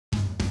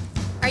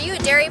you a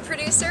dairy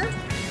producer?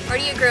 Or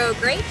do you grow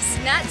grapes,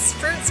 nuts,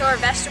 fruits, or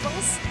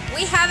vegetables?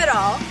 We have it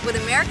all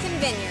with American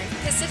Vineyard,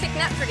 Pacific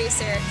Nut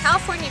Producer,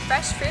 California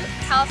Fresh Fruit,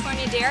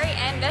 California Dairy,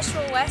 and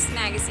Vegetable West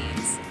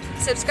magazines.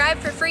 Subscribe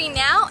for free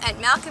now at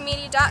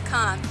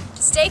malcolmmedia.com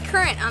to stay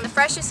current on the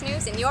freshest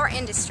news in your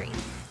industry.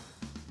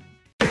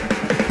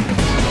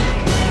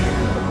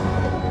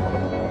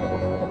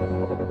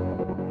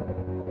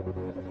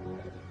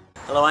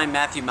 Hello, I'm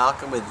Matthew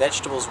Malcolm with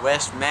Vegetables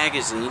West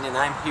magazine, and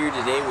I'm here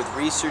today with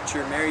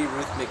researcher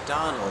Ruth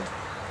McDonald,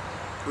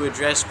 who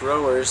addressed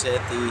growers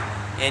at the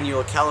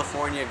annual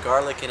California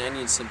Garlic and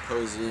Onion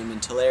Symposium in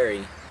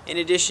Tulare. In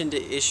addition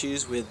to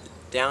issues with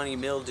downy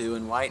mildew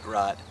and white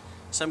rot,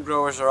 some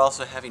growers are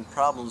also having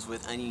problems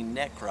with onion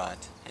neck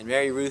rot, and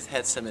Ruth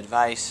had some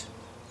advice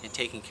in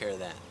taking care of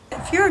that.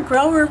 If you're a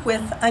grower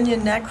with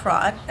onion neck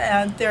rot,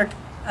 there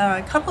are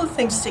a couple of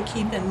things to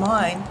keep in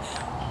mind.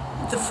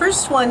 The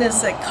first one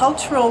is that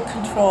cultural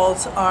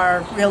controls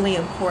are really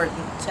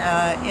important.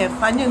 If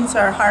onions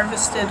are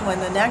harvested when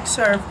the necks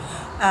are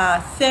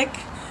thick,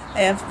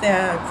 if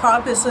the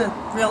crop isn't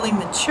really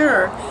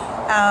mature,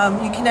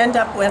 you can end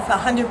up with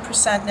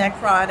 100%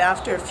 neck rot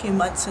after a few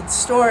months in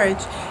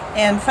storage,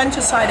 and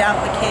fungicide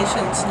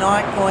application's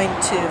not going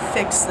to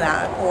fix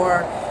that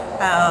or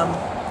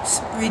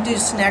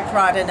reduce neck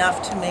rot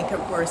enough to make it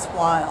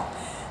worthwhile.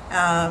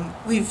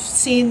 We've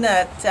seen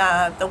that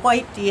the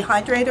white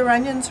dehydrator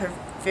onions are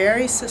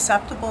very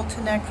susceptible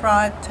to neck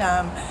rot,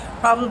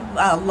 probably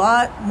a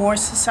lot more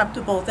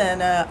susceptible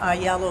than a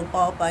yellow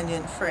bulb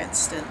onion, for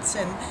instance.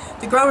 And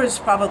the growers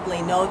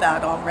probably know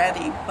that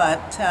already,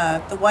 but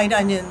the white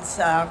onions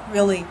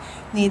really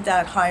need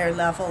that higher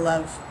level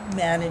of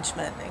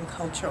management and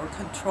cultural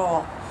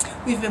control.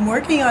 We've been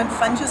working on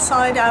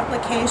fungicide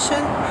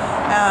application.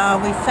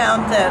 We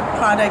found that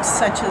products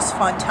such as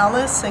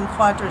Fontellus and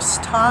Quadris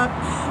Top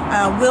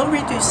will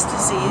reduce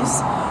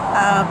disease,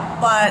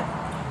 but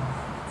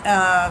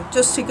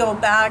just to go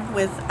back,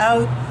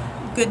 without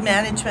good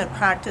management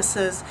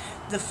practices,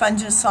 the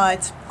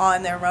fungicides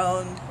on their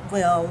own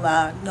will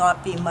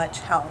not be much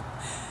help.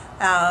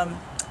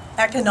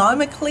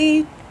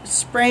 Economically,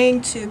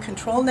 spraying to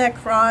control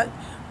neck rot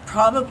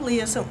probably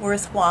isn't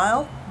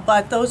worthwhile,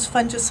 but those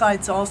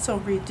fungicides also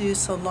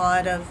reduce a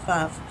lot of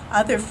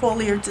other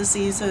foliar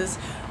diseases,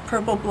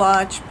 purple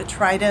blotch,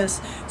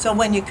 botrytis. So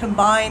when you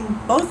combine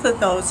both of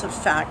those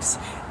effects,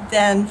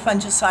 then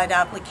fungicide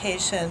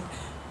application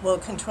will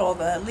control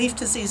the leaf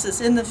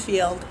diseases in the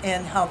field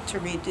and help to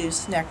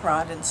reduce neck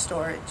rot in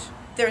storage.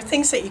 There are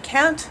things that you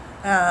can't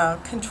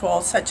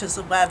control, such as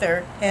the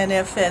weather, and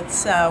if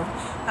it's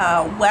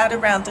wet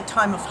around the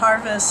time of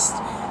harvest,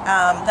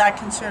 that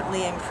can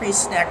certainly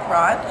increase neck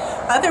rot.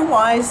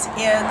 Otherwise,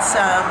 it's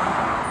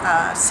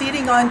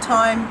seeding on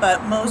time,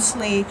 but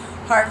mostly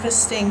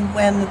harvesting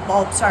when the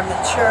bulbs are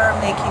mature,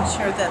 making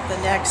sure that the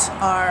necks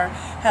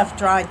have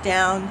dried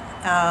down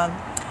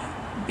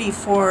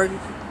before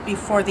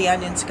the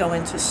onions go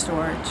into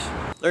storage.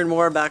 Learn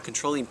more about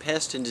controlling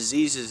pests and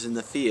diseases in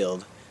the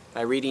field by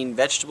reading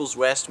Vegetables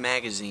West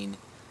magazine.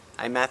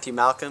 I'm Matthew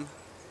Malcolm,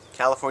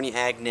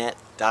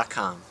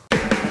 CaliforniaAgNet.com.